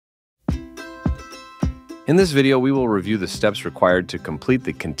In this video, we will review the steps required to complete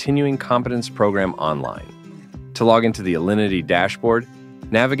the Continuing Competence Program online. To log into the Alinity dashboard,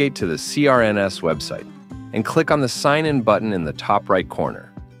 navigate to the CRNS website and click on the Sign In button in the top right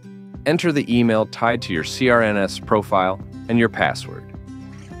corner. Enter the email tied to your CRNS profile and your password.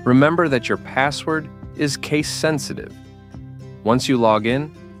 Remember that your password is case-sensitive. Once you log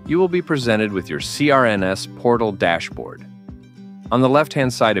in, you will be presented with your CRNS portal dashboard. On the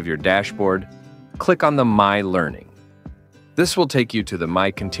left-hand side of your dashboard, click on the My Learning. This will take you to the My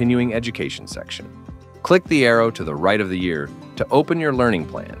Continuing Education section. Click the arrow to the right of the year to open your learning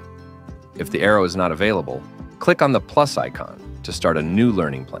plan. If the arrow is not available, click on the plus icon to start a new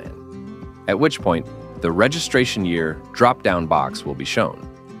learning plan, at which point the registration year drop-down box will be shown.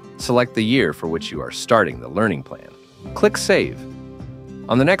 Select the year for which you are starting the learning plan. Click Save.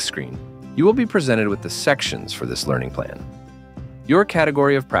 On the next screen, you will be presented with the sections for this learning plan. Your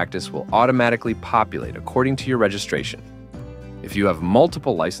category of practice will automatically populate according to your registration. If you have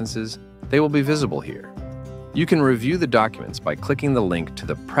multiple licenses, they will be visible here. You can review the documents by clicking the link to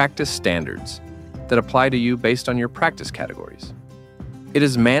the practice standards that apply to you based on your practice categories. It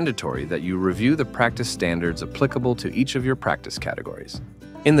is mandatory that you review the practice standards applicable to each of your practice categories.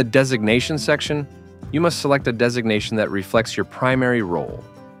 In the Designation section, you must select a designation that reflects your primary role.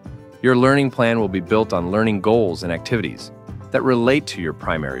 Your learning plan will be built on learning goals and activities that relate to your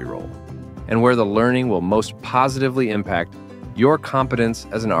primary role, and where the learning will most positively impact your competence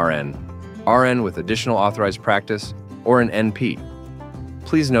as an RN with additional authorized practice, or an NP.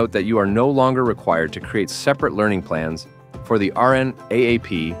 Please note that you are no longer required to create separate learning plans for the RN,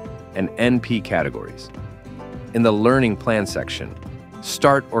 AAP, and NP categories. In the Learning Plan section,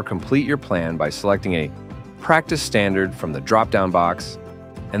 start or complete your plan by selecting a practice standard from the drop-down box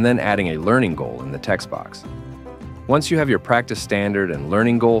and then adding a learning goal in the text box. Once you have your practice standard and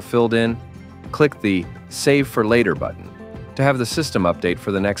learning goal filled in, click the Save for Later button to have the system update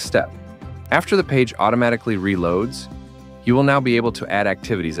for the next step. After the page automatically reloads, you will now be able to add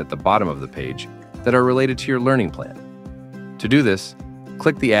activities at the bottom of the page that are related to your learning plan. To do this,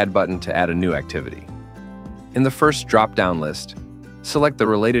 click the Add button to add a new activity. In the first drop-down list, select the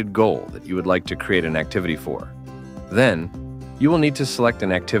related goal that you would like to create an activity for. Then, you will need to select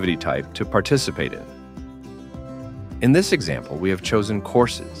an activity type to participate in. In this example, we have chosen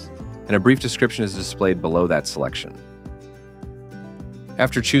Courses, and a brief description is displayed below that selection.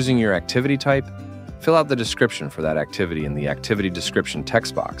 After choosing your activity type, fill out the description for that activity in the Activity Description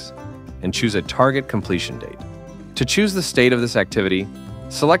text box, and choose a target completion date. To choose the state of this activity,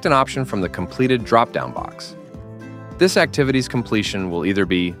 select an option from the Completed drop-down box. This activity's completion will either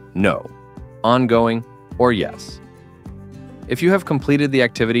be No, Ongoing, or Yes. If you have completed the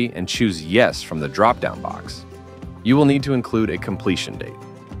activity and choose Yes from the drop-down box, you will need to include a completion date.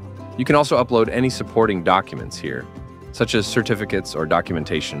 You can also upload any supporting documents here, such as certificates or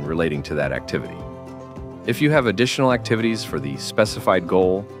documentation relating to that activity. If you have additional activities for the specified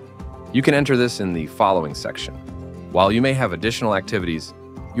goal, you can enter this in the following section. While you may have additional activities,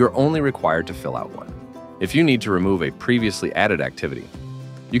 you're only required to fill out one. If you need to remove a previously added activity,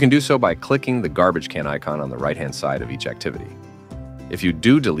 you can do so by clicking the garbage can icon on the right-hand side of each activity. If you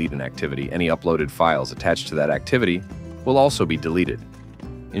do delete an activity, any uploaded files attached to that activity will also be deleted.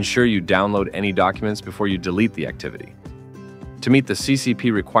 Ensure you download any documents before you delete the activity. To meet the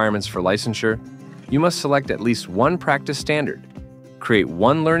CCP requirements for licensure, you must select at least one practice standard, create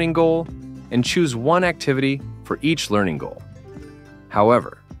one learning goal, and choose one activity for each learning goal.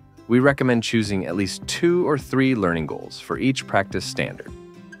 However, we recommend choosing at least 2 or 3 learning goals for each practice standard.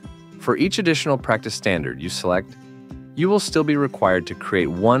 For each additional practice standard you select, you will still be required to create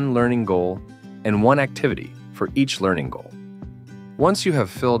one learning goal and one activity for each learning goal. Once you have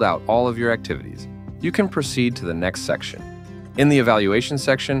filled out all of your activities, you can proceed to the next section. In the Evaluation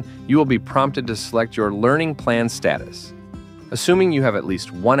section, you will be prompted to select your learning plan status. Assuming you have at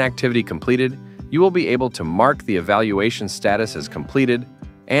least one activity completed, you will be able to mark the evaluation status as completed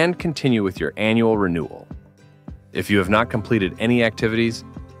and continue with your annual renewal. If you have not completed any activities,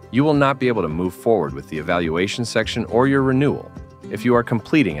 you will not be able to move forward with the Evaluation section or your renewal if you are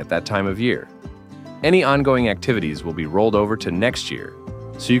completing at that time of year. Any ongoing activities will be rolled over to next year,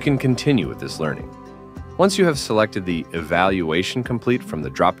 so you can continue with this learning. Once you have selected the Evaluation Complete from the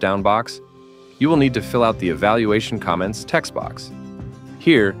drop-down box, you will need to fill out the Evaluation Comments text box.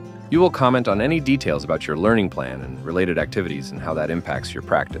 Here, you will comment on any details about your learning plan and related activities and how that impacts your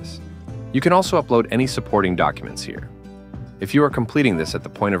practice. You can also upload any supporting documents here. If you are completing this at the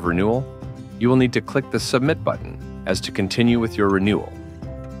point of renewal, you will need to click the Submit button as to continue with your renewal.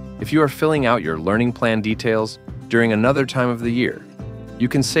 If you are filling out your learning plan details during another time of the year, You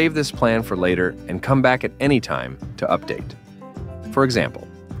can save this plan for later and come back at any time to update. For example,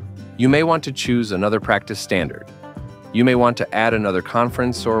 you may want to choose another practice standard. You may want to add another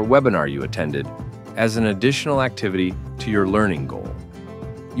conference or webinar you attended as an additional activity to your learning goal.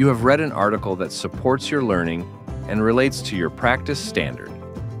 You have read an article that supports your learning and relates to your practice standard.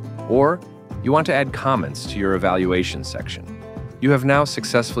 Or you want to add comments to your evaluation section. You have now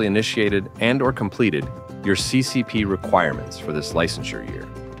successfully initiated and/or completed your CCP requirements for this licensure year.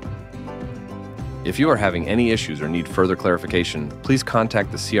 If you are having any issues or need further clarification, please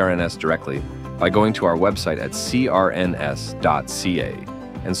contact the CRNS directly by going to our website at CRNS.ca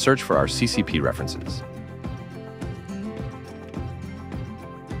and search for our CCP references.